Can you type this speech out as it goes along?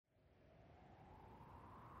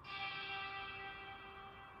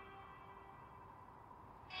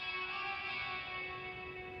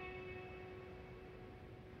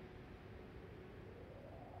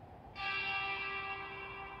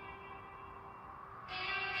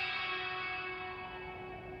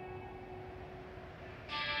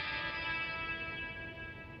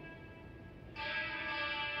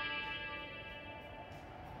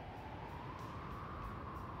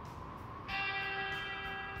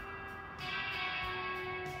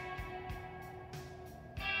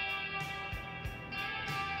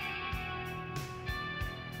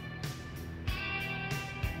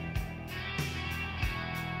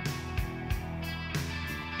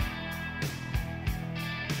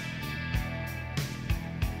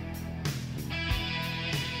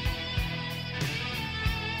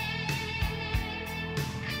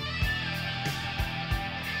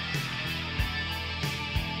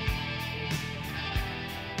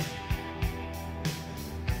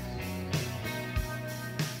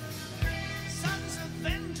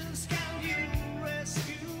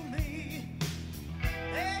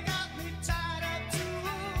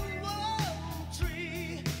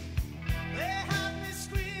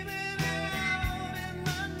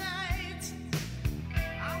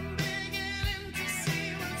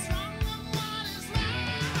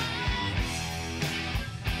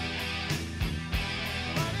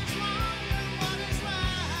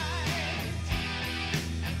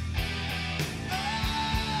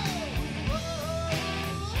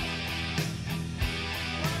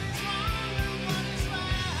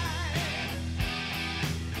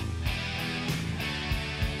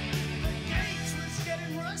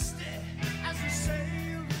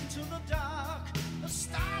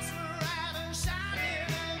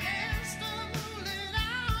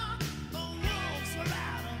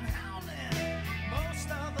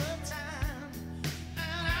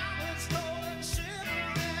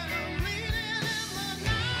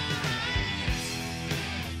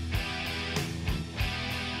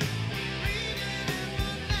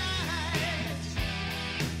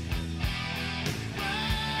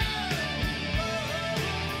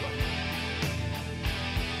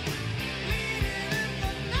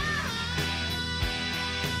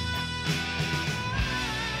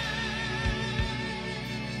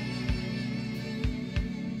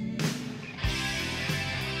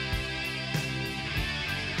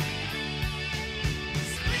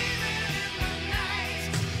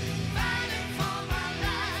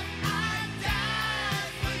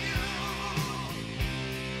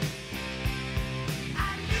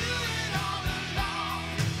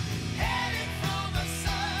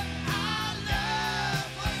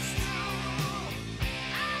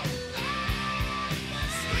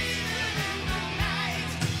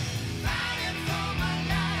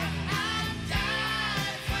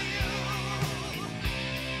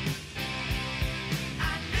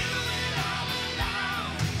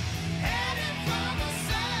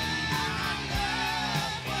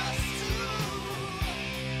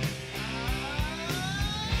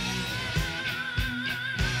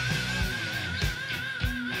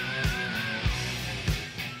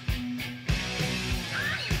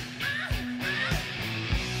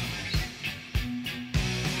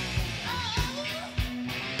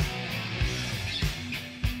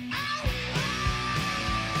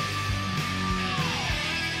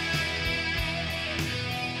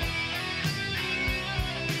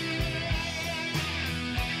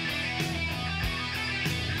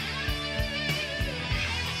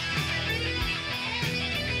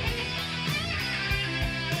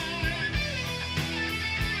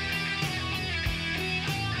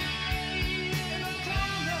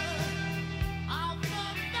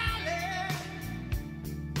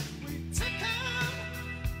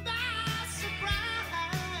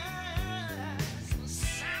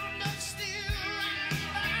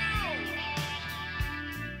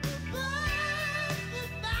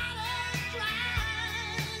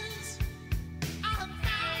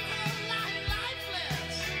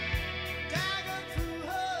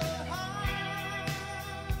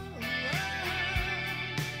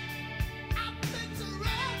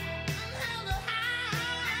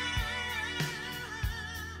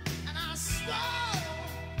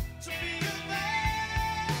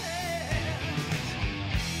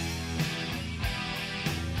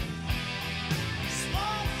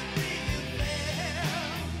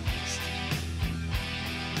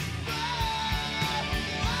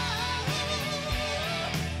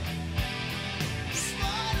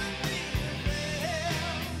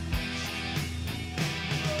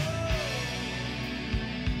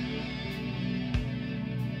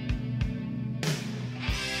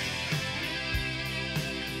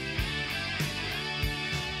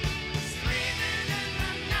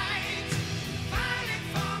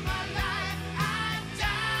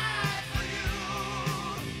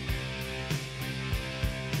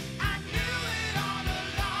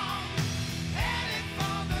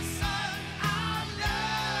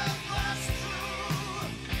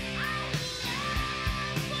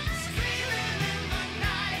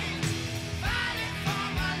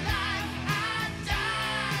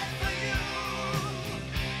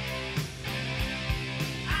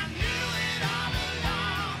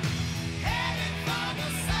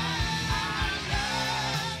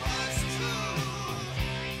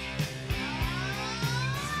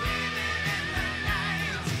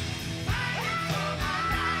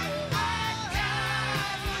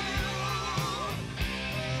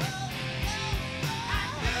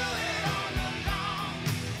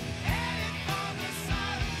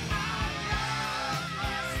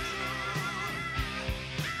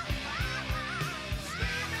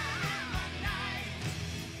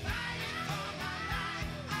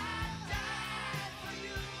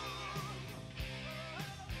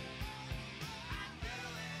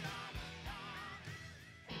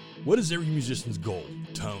What is every musician's goal?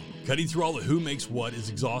 Tone. Cutting through all the who makes what is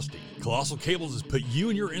exhausting. Colossal Cables has put you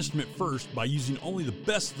and your instrument first by using only the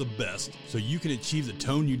best of the best so you can achieve the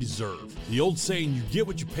tone you deserve. The old saying, you get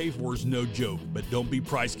what you pay for, is no joke, but don't be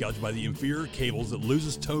price gouged by the inferior cables that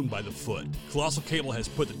loses tone by the foot. Colossal Cable has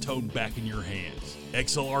put the tone back in your hands.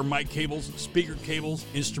 XLR mic cables, speaker cables,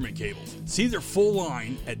 instrument cables. See their full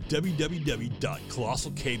line at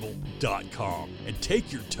www.colossalcable.com and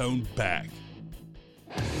take your tone back.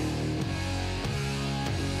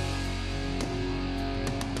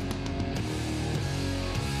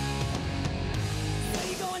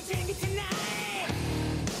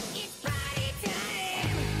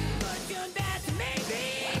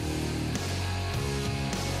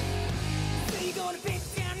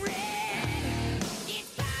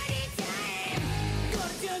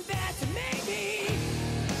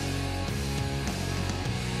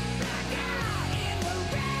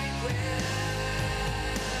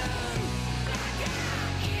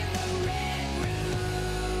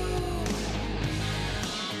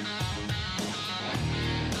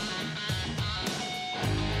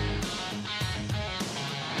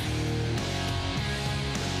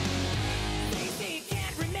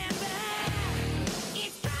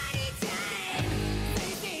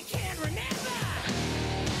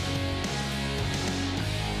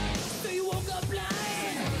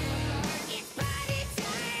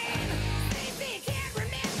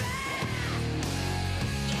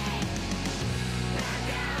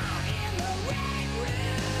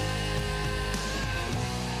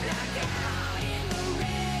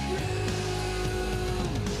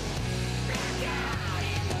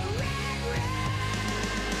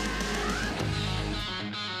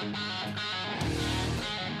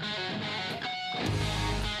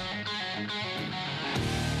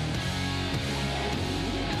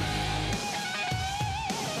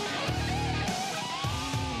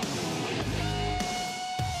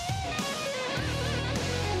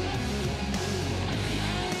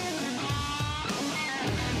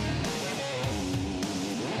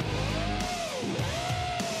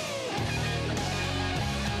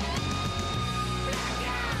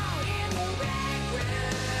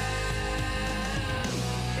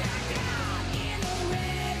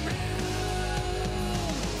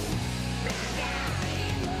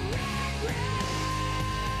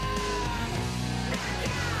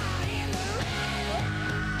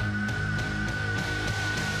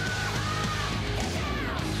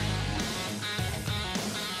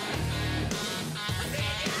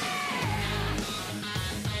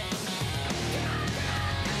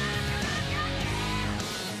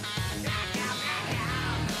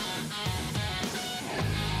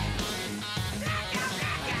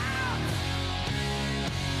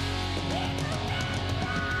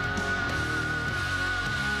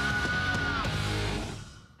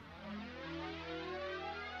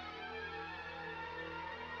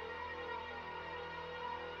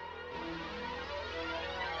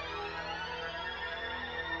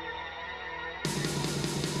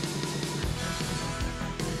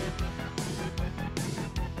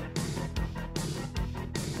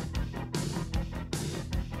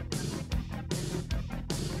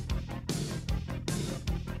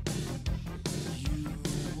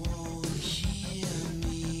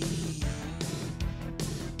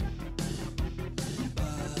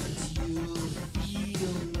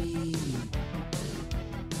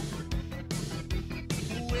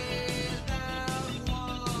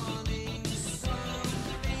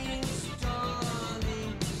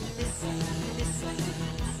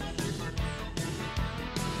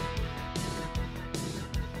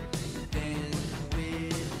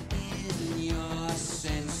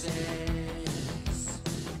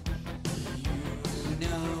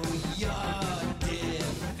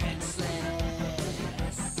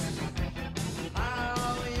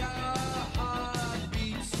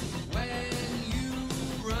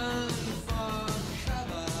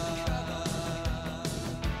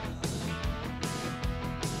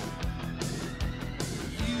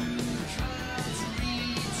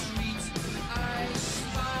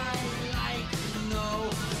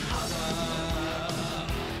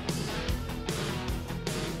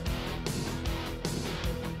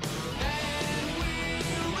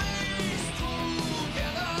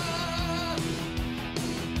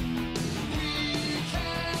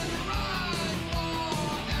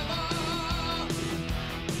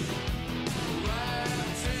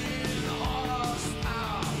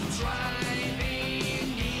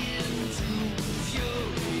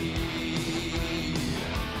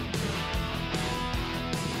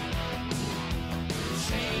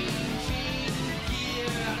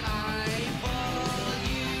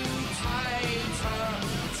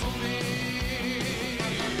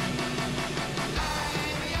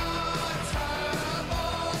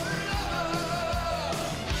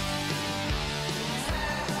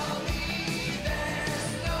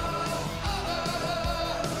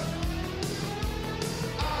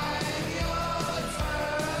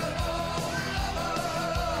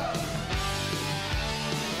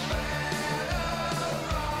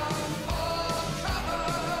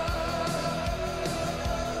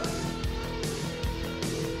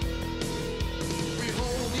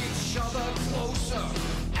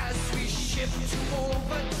 to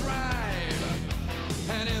overdrive,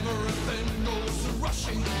 and everything goes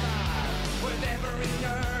rushing by with every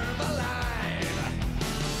nerve alive.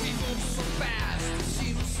 We move so fast, it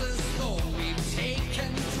seems as though we've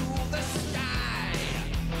taken to the sky.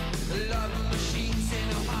 Love machines in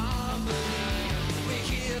harmony, we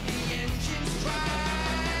hear the engines drive.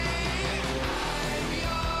 I'm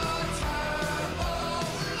your turbo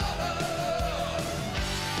lover.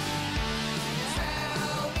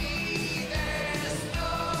 Tell me there's no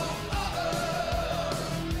other.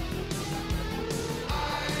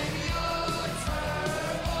 I'm your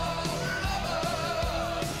turbo lover.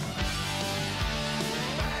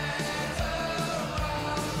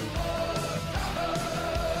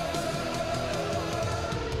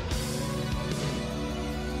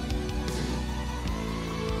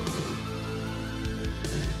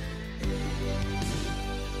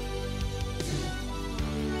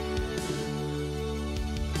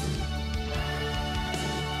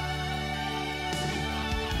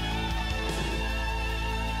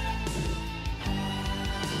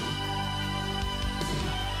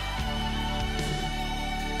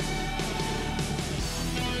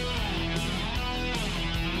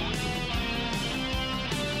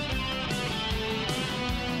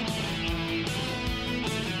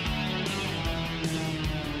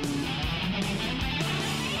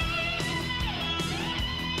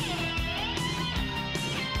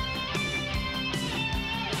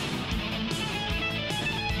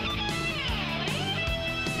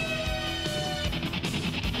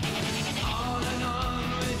 On and on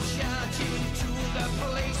we're charging to the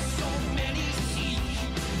place so many seek,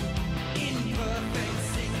 in perfect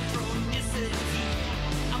synchronicity,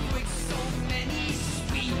 of which so many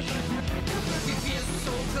speak. We feel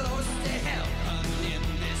so close to heaven in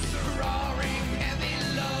this roaring heavy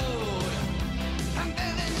load, and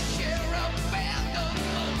then in sheer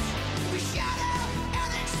abandonment we shatter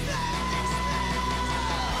and explode.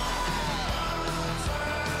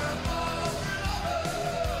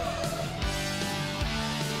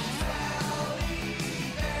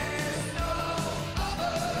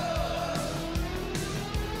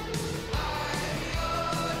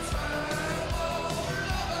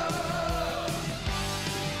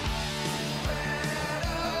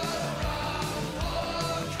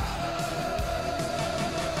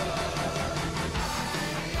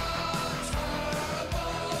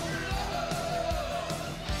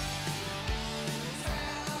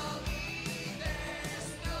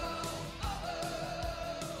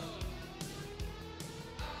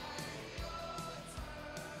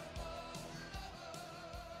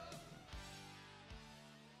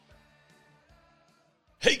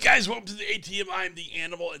 Hey guys, welcome to the ATM. I'm the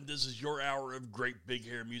Animal, and this is your hour of great big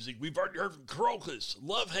hair music. We've already heard from Crocus,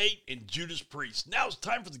 Love Hate, and Judas Priest. Now it's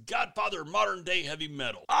time for the godfather of modern day heavy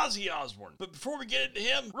metal, Ozzy Osbourne. But before we get into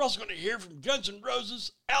him, we're also going to hear from Guns N'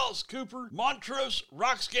 Roses, Alice Cooper, Montrose,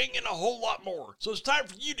 Roxgang, and a whole lot more. So it's time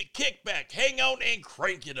for you to kick back, hang on, and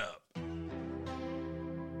crank it up.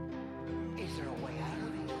 Is there a way out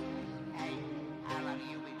of it? Hey, how long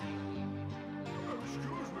you been here?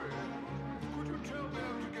 Excuse me. Could you tell me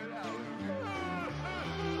how to get out of here? I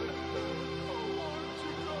want to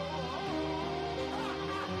go home.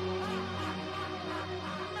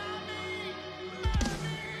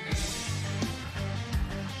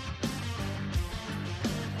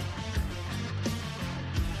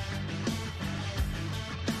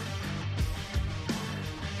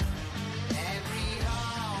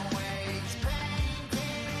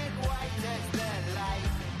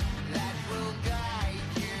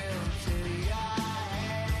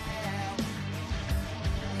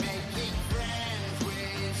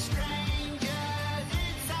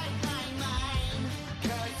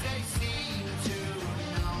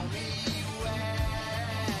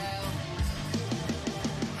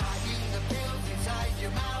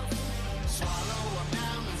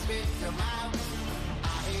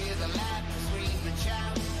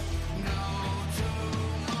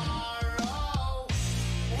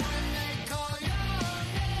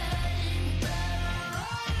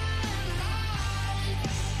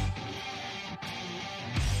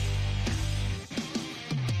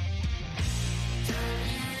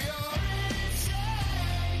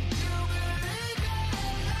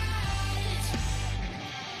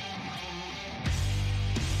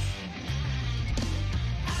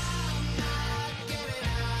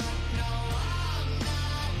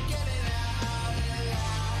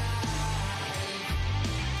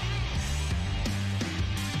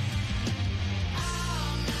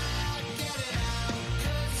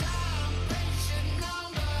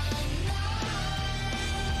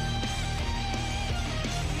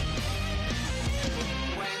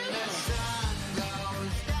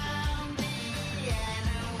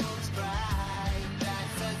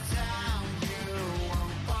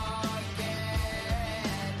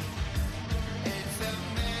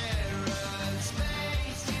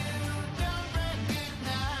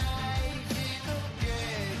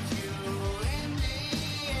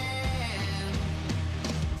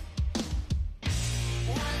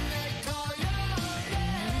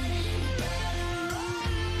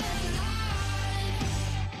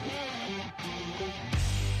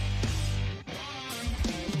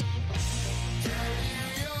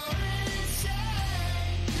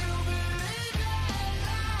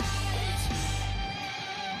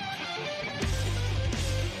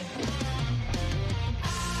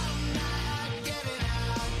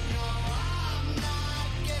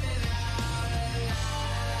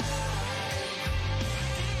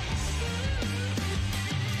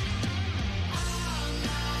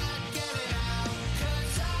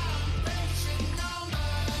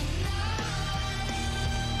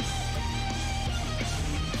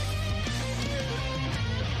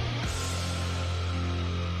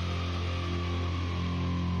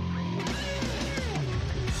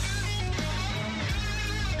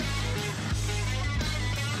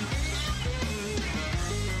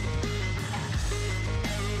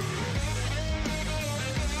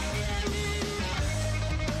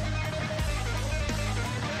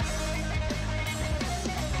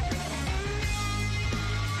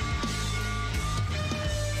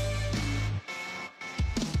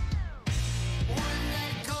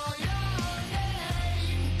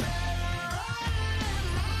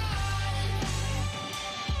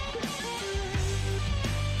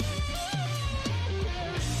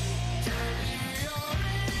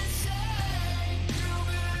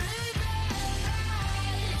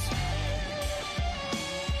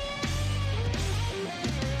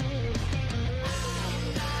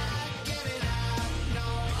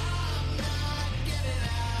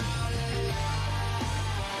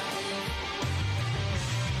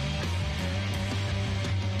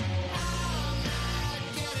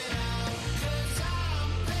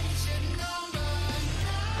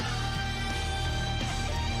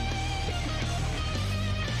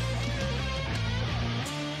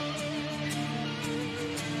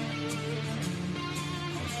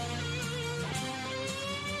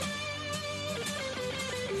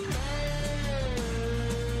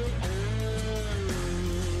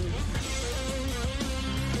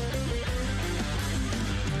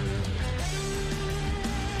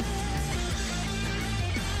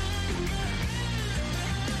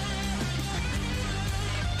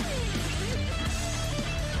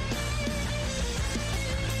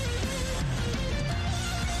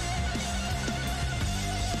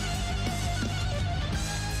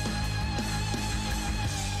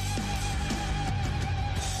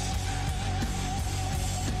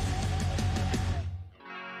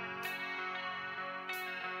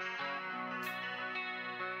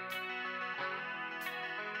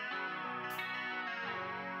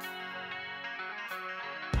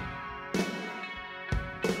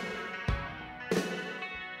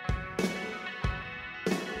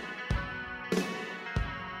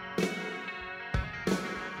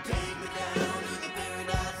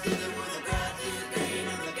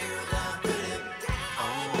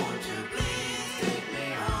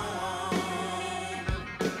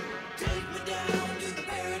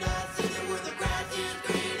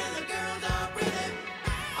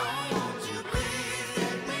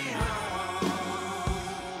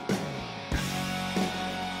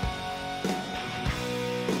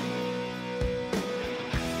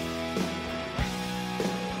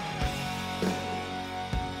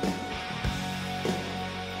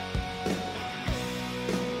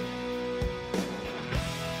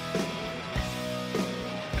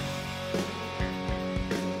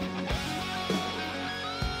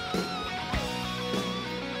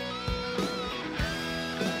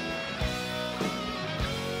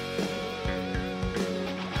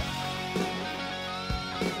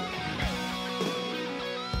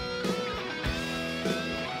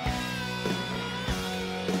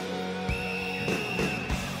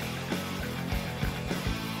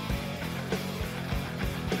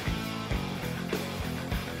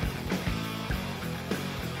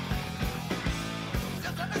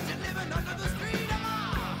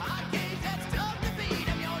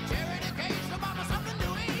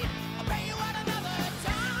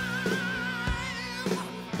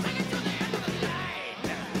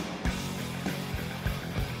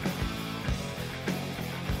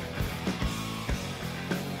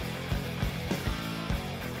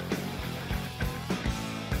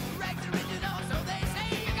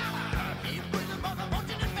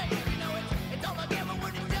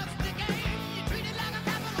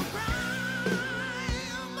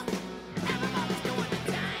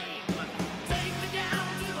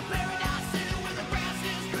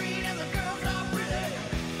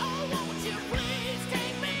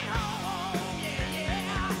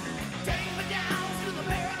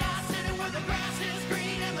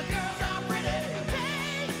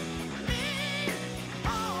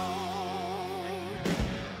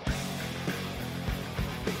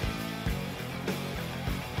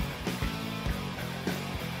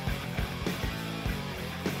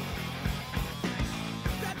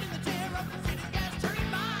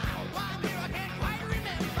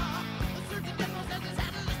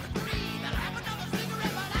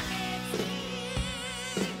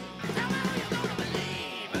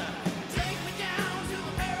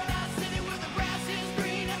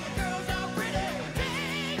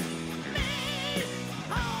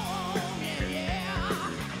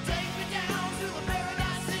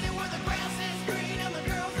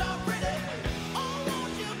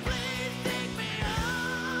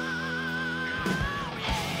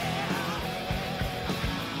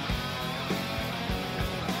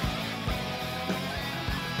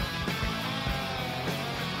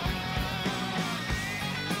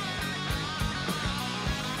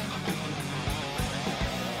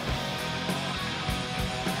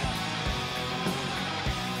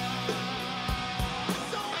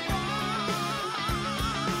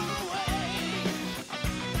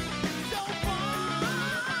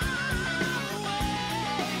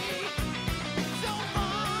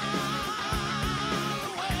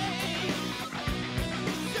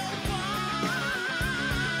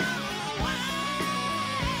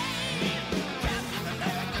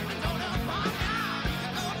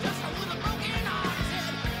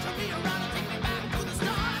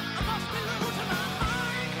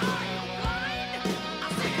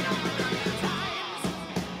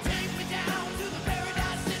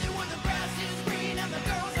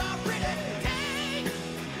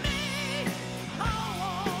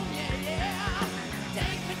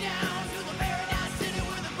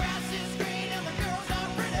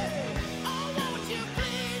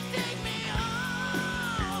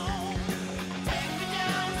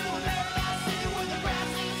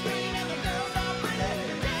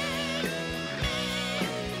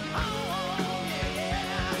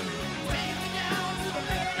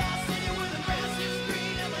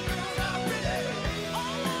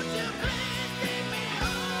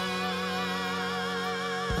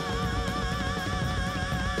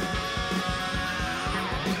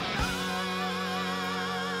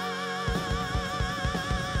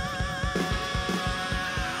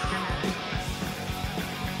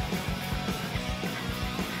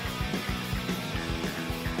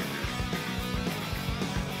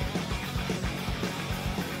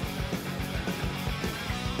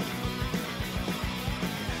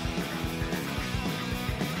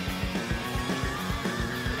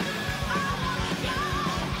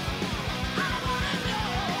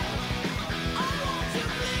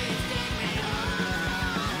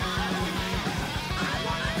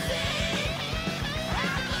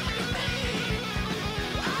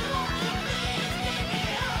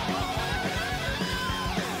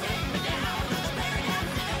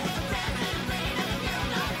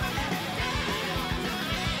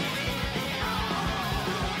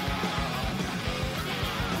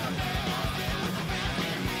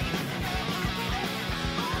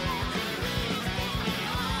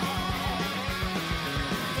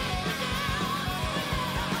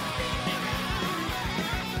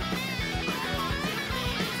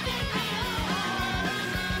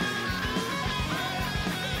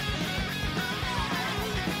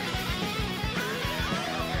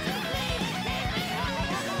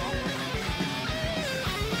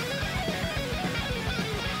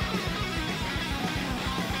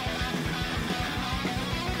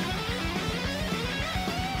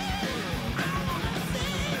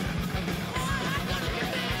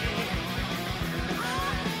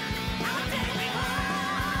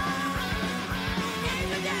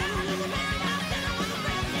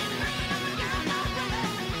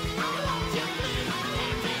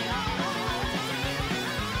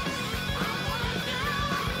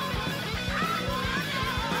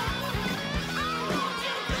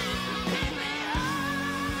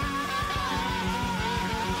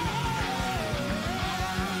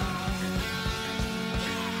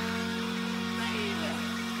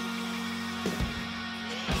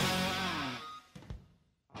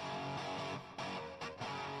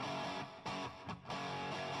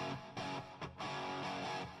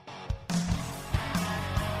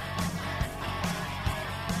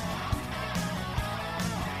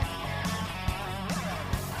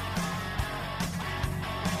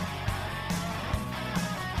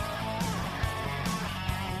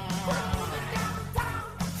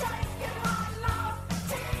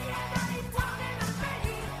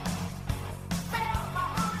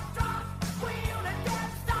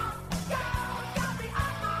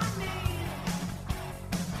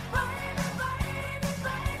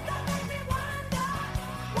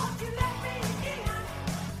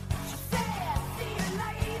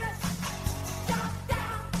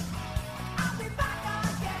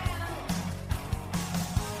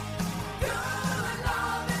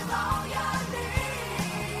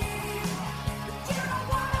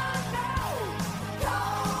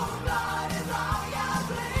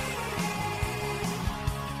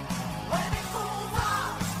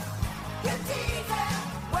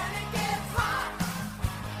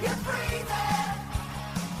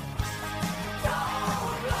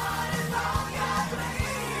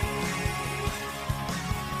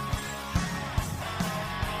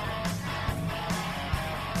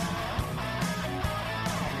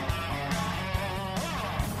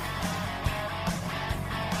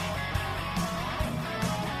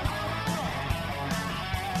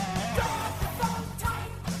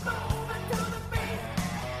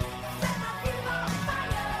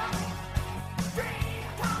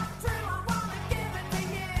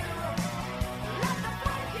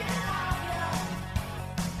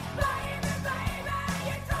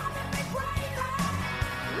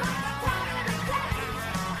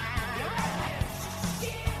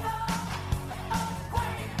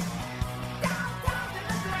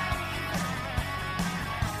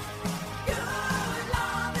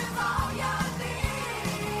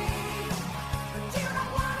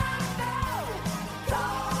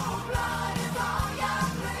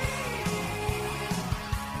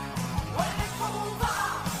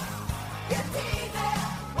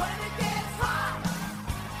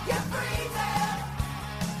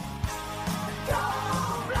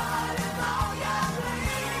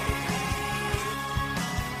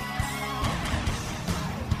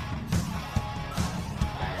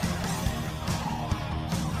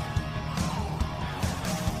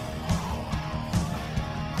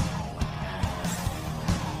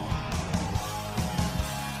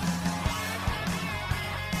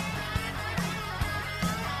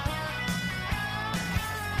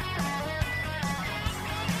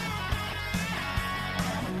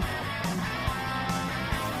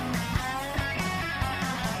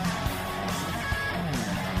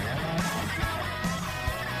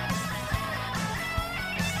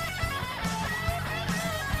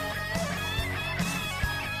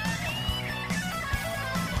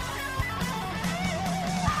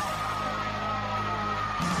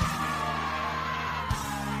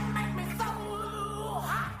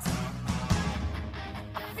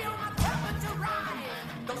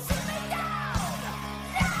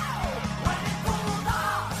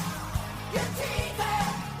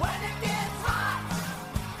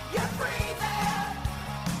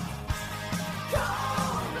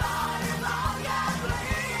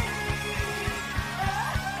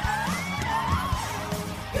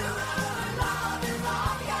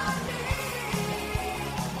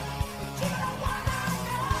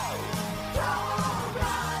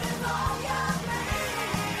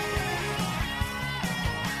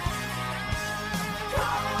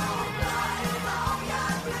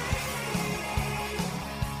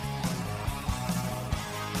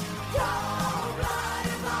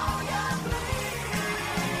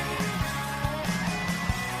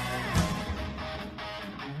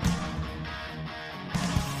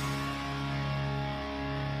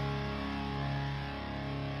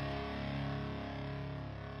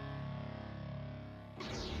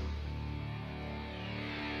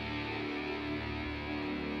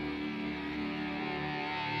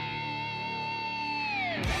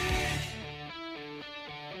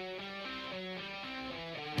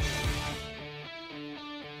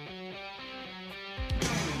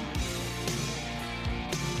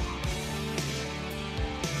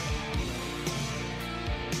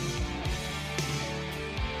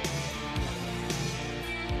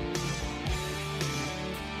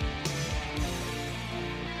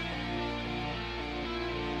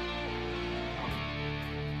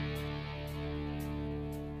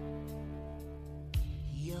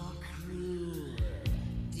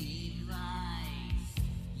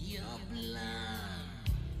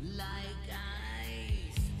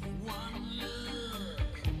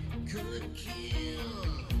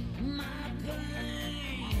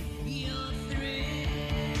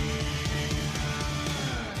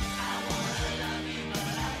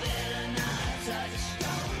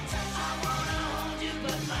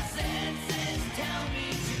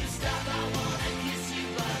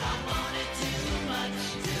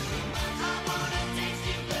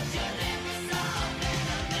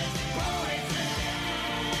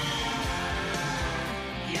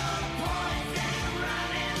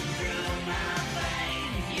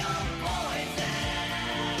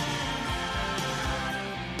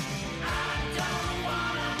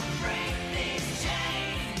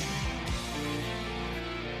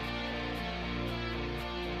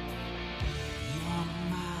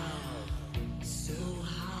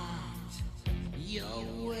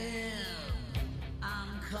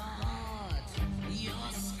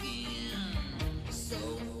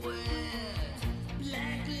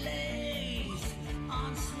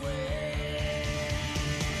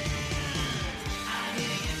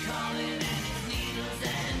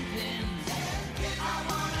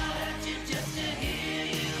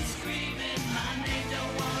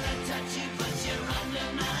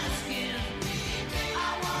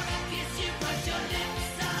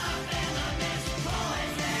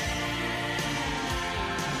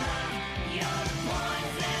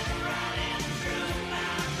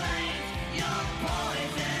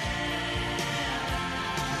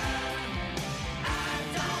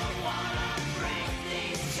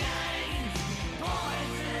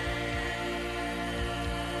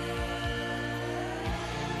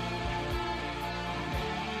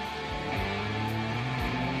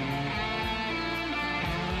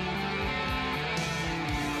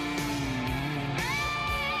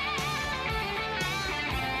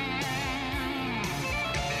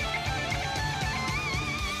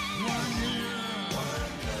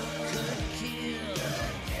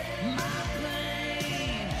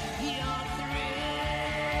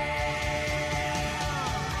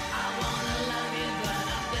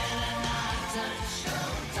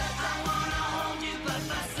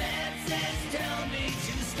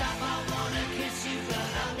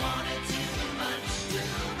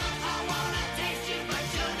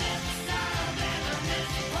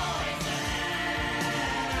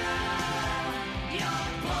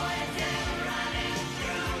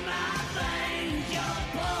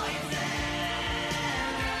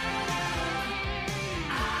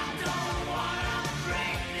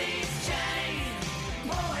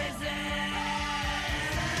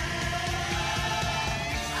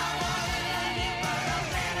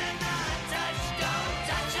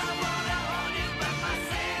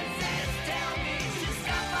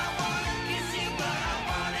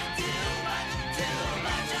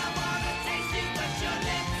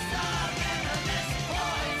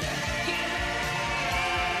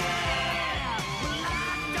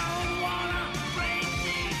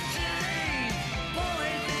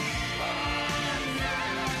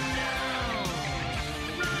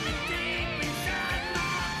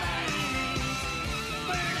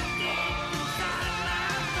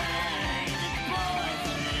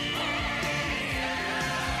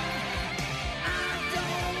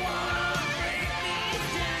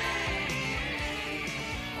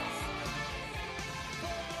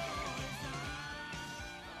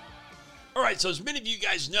 All right, so as many of you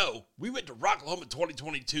guys know, we went to Rocklahoma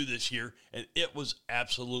 2022 this year, and it was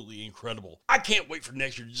absolutely incredible. I can't wait for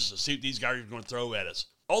next year just to see what these guys are going to throw at us.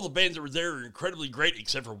 All the bands that were there are incredibly great,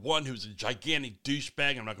 except for one who's a gigantic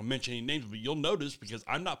douchebag. I'm not going to mention any names, but you'll notice because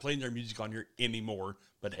I'm not playing their music on here anymore.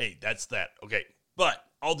 But hey, that's that. Okay, but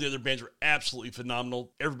all the other bands were absolutely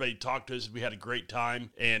phenomenal. Everybody talked to us. We had a great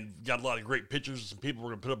time and got a lot of great pictures of some people we're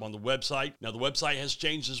going to put up on the website. Now, the website has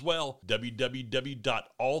changed as well.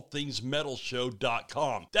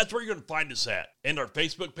 www.allthingsmetalshow.com. That's where you're going to find us at. And our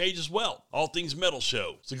Facebook page as well, All Things Metal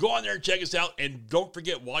Show. So go on there and check us out. And don't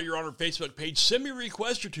forget, while you're on our Facebook page, send me a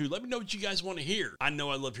request or two. Let me know what you guys want to hear. I know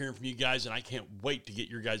I love hearing from you guys, and I can't wait to get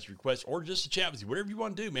your guys' requests or just to chat with you. Whatever you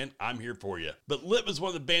want to do, man, I'm here for you. But Lit was one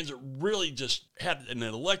of the bands that really just had an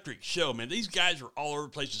electric show, man. These guys were all over the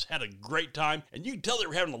place, just had a great time, and you can tell they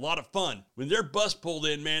were having a lot of fun. When their bus pulled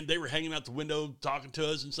in, man, they were hanging out the window talking to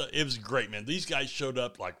us and stuff. It was great, man. These guys showed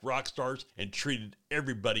up like rock stars and treated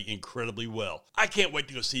everybody incredibly well. I can't wait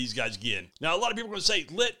to go see these guys again. Now, a lot of people are going to say,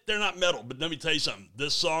 Lit, they're not metal, but let me tell you something.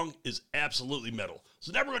 This song is absolutely metal.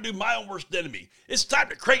 So now we're going to do My Own Worst Enemy. It's time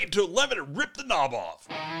to crank it to 11 and rip the knob off.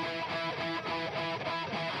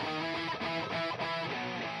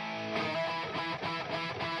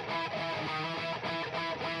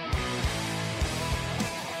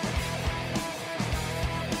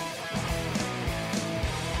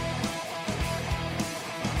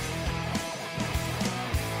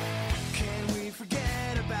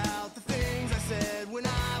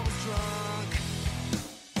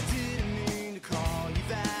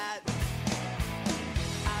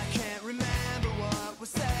 Was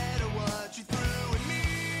said or what you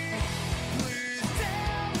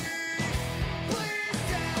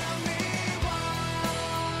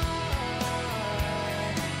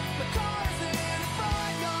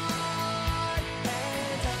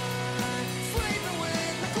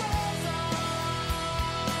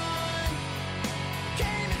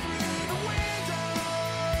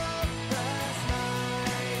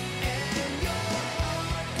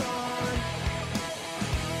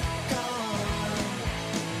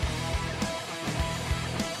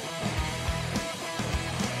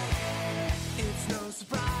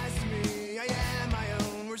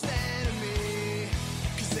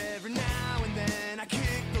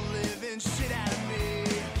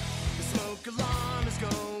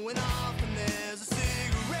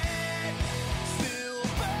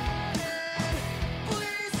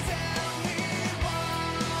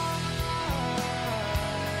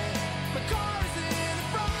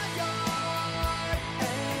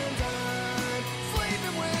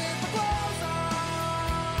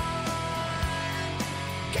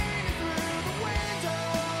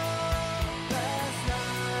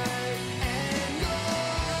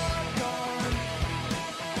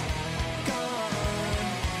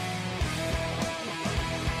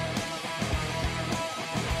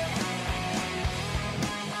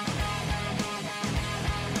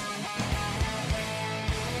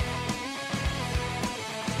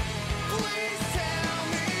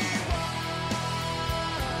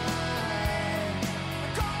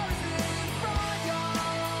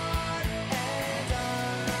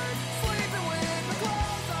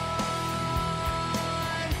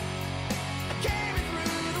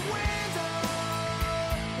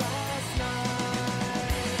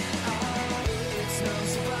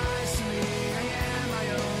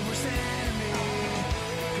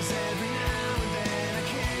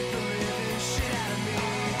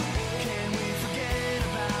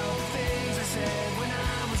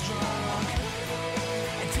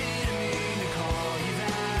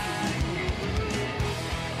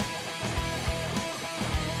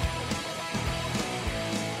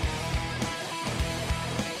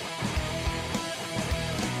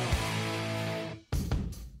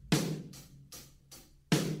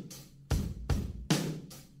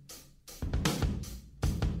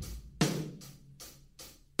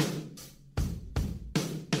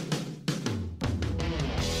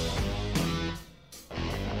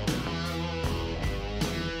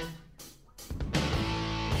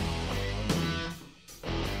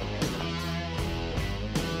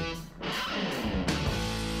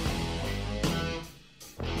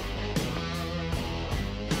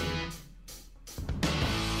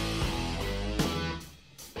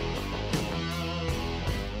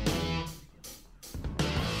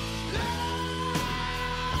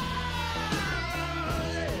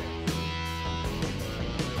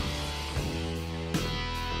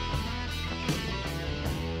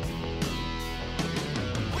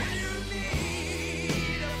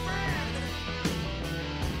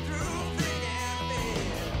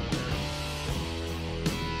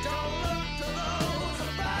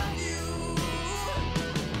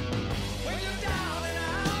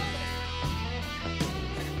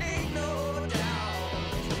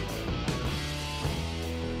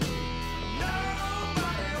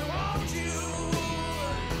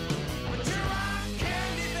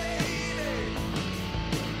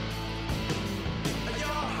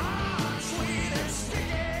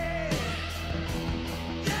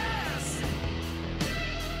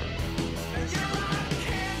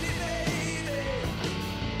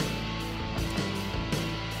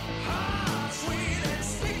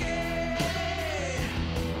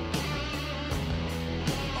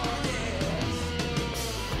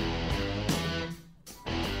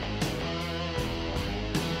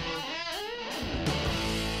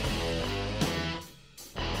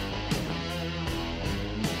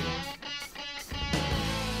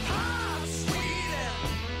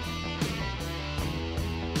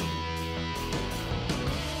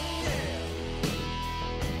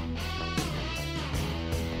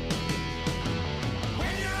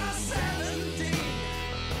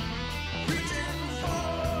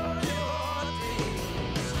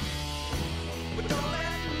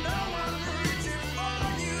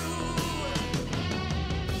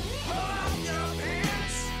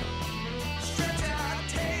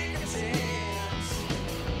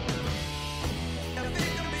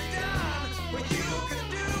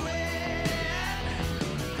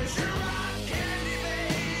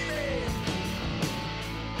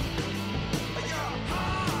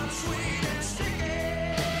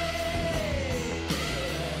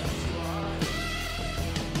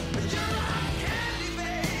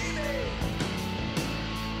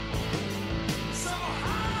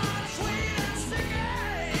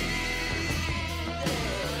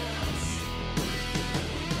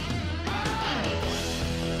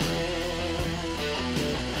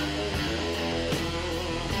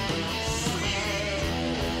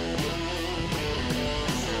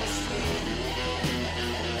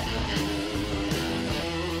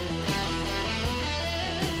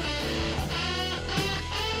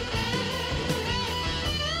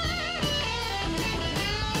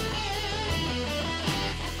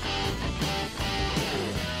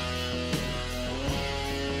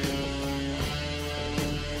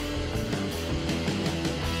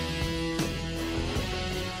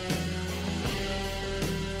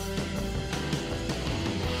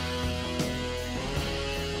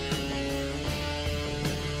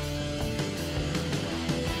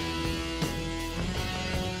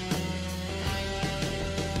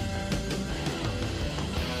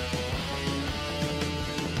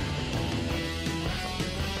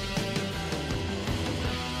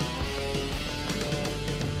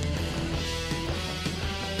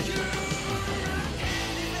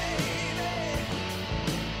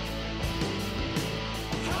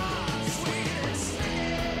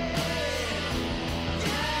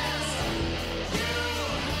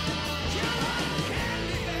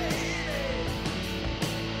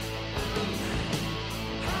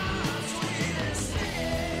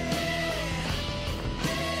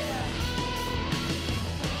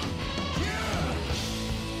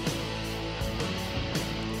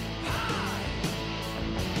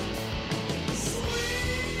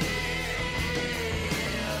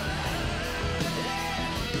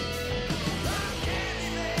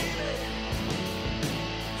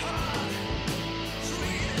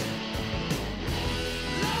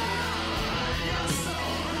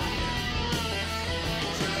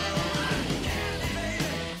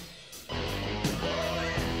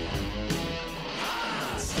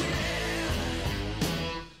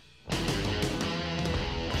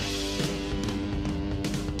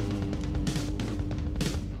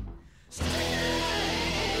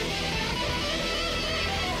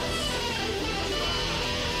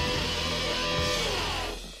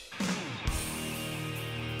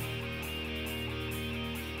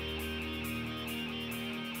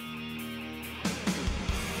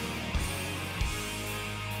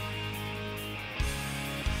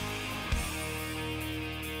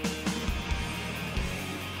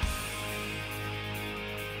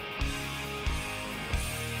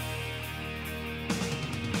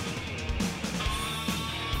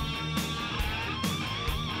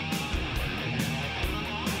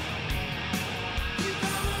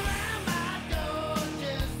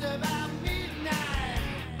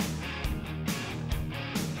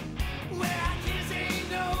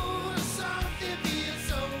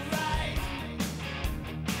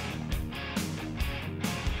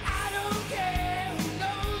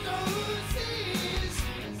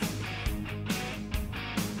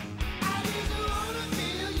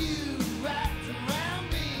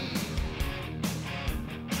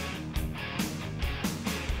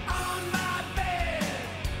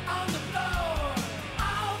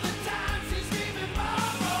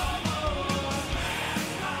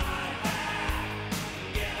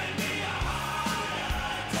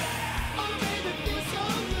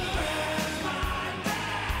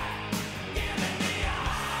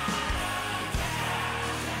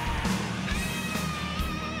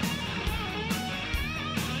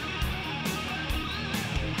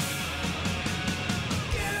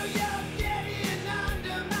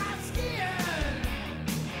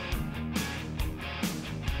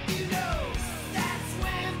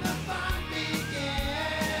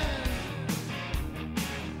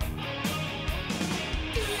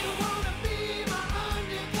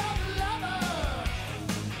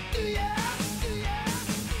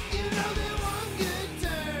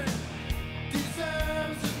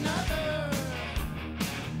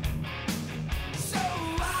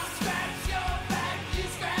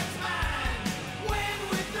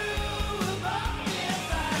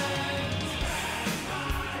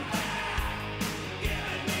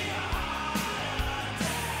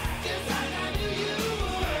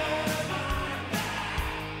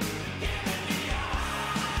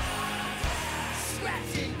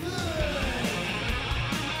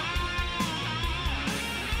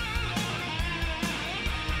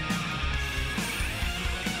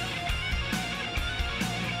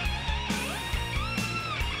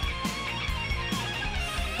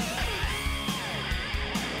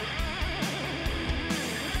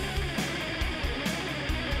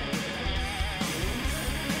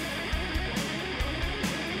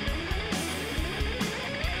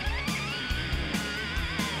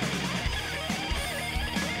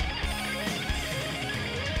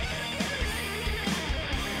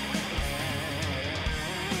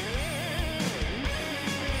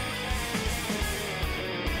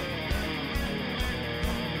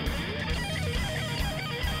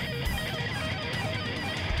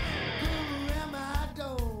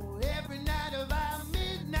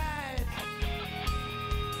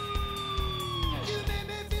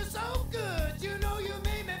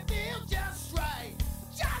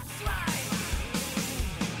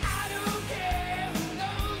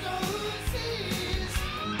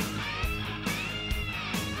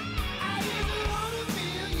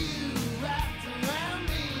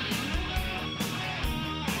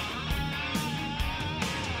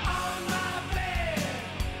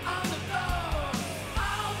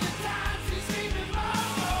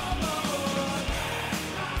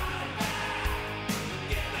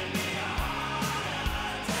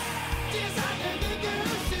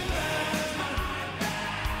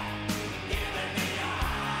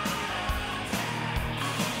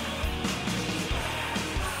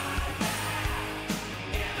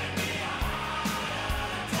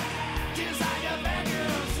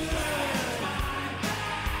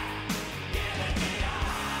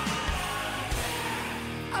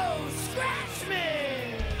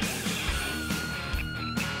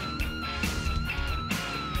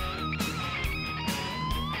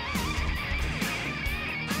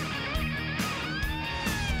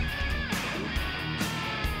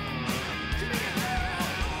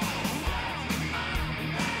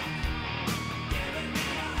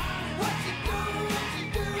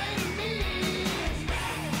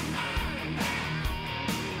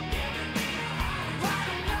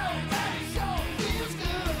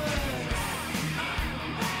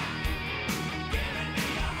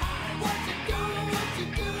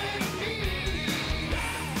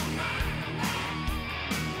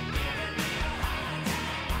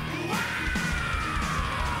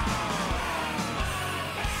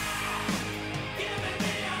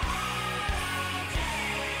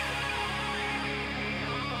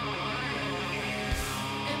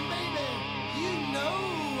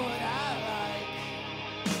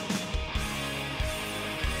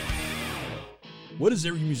What is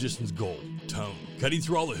every musician's goal? Tone. Cutting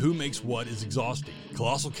through all the who makes what is exhausting.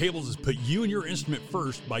 Colossal Cables has put you and your instrument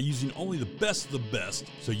first by using only the best of the best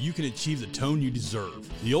so you can achieve the tone you deserve.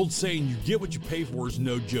 The old saying, you get what you pay for, is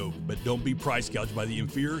no joke, but don't be price gouged by the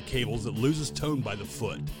inferior cables that loses tone by the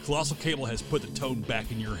foot. Colossal Cable has put the tone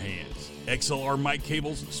back in your hands. XLR mic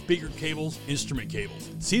cables, speaker cables, instrument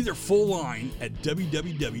cables. See their full line at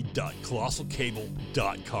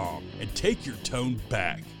www.colossalcable.com and take your tone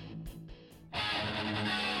back.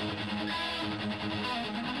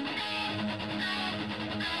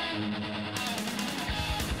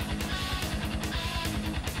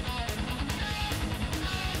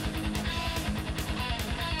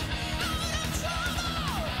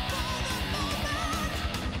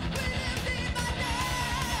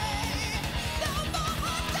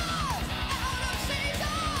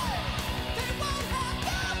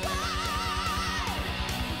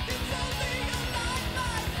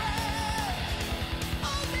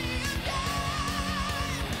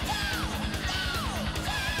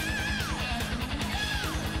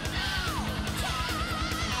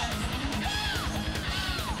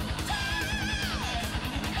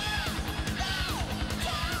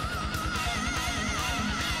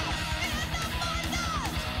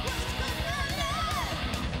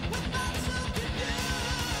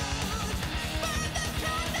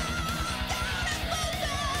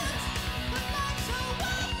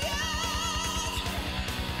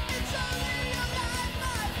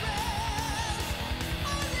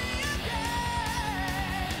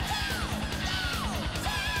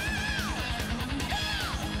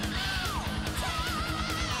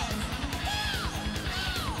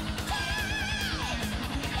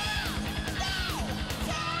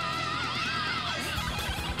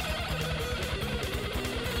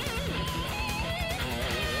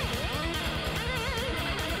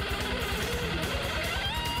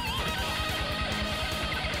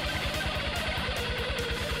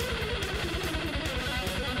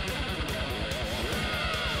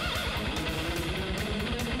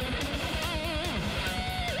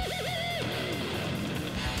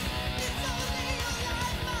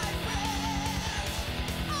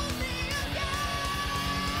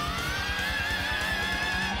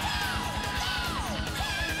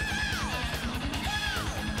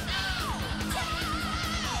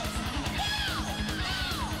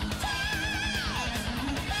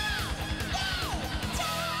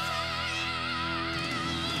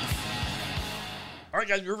 All right,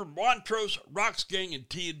 guys, we're from Montrose, Rocks Gang, and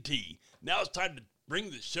TNT. Now it's time to bring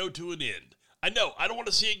the show to an end. I know, I don't want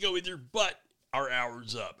to see it go either, but our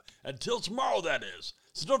hour's up. Until tomorrow, that is.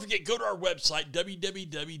 So don't forget, go to our website,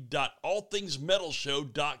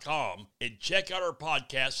 www.allthingsmetalshow.com, and check out our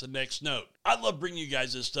podcast, The Next Note. I love bringing you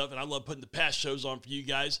guys this stuff, and I love putting the past shows on for you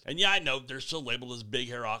guys. And yeah, I know they're still labeled as Big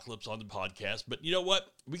Hair Ocalypse on the podcast, but you know what?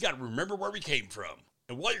 We got to remember where we came from.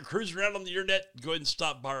 And while you're cruising around on the internet, go ahead and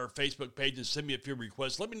stop by our Facebook page and send me a few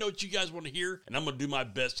requests. Let me know what you guys want to hear, and I'm going to do my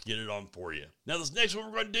best to get it on for you. Now, this next one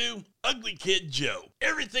we're going to do, Ugly Kid Joe.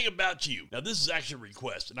 Everything About You. Now, this is actually a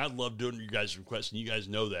request, and I love doing your guys' requests, and you guys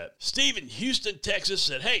know that. Steve in Houston, Texas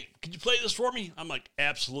said, hey, could you play this for me? I'm like,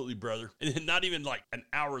 absolutely, brother. And then not even like an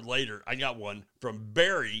hour later, I got one from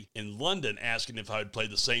Barry in London asking if I would play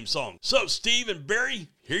the same song. So, Steve and Barry,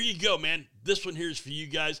 here you go, man. This one here is for you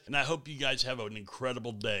guys, and I hope you guys have an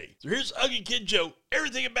incredible day. So here's Ugly Kid Joe,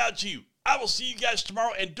 Everything About You. I will see you guys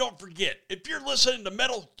tomorrow, and don't forget, if you're listening to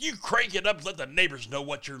metal, you crank it up and let the neighbors know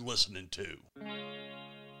what you're listening to.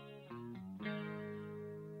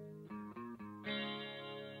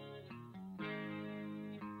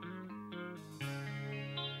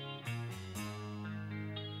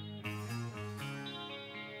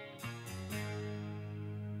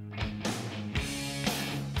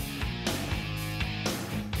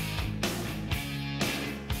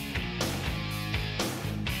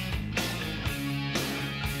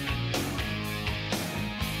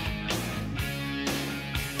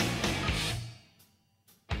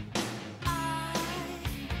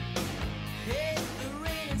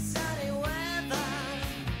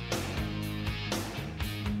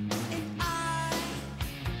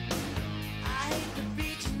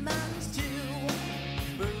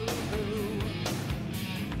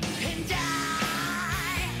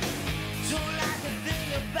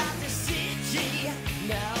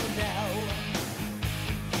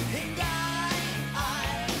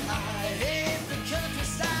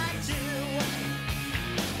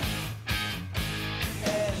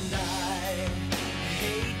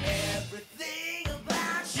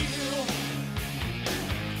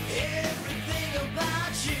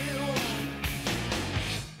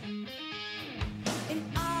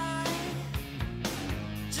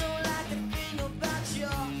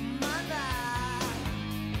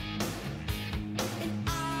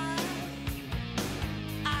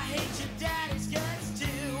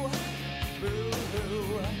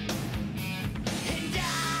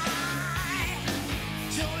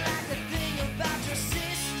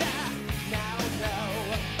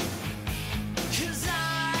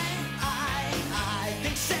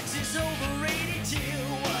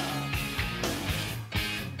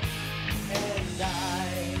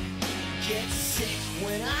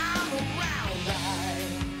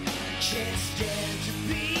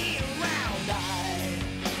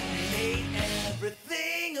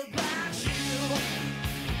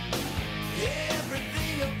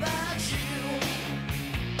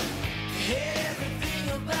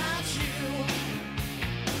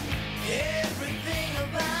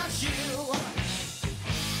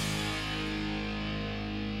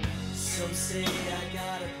 Some say I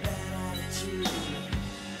got a bad attitude,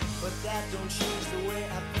 but that don't change the way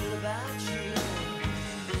I feel about you.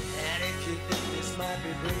 And if you think this might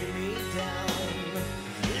be bringing me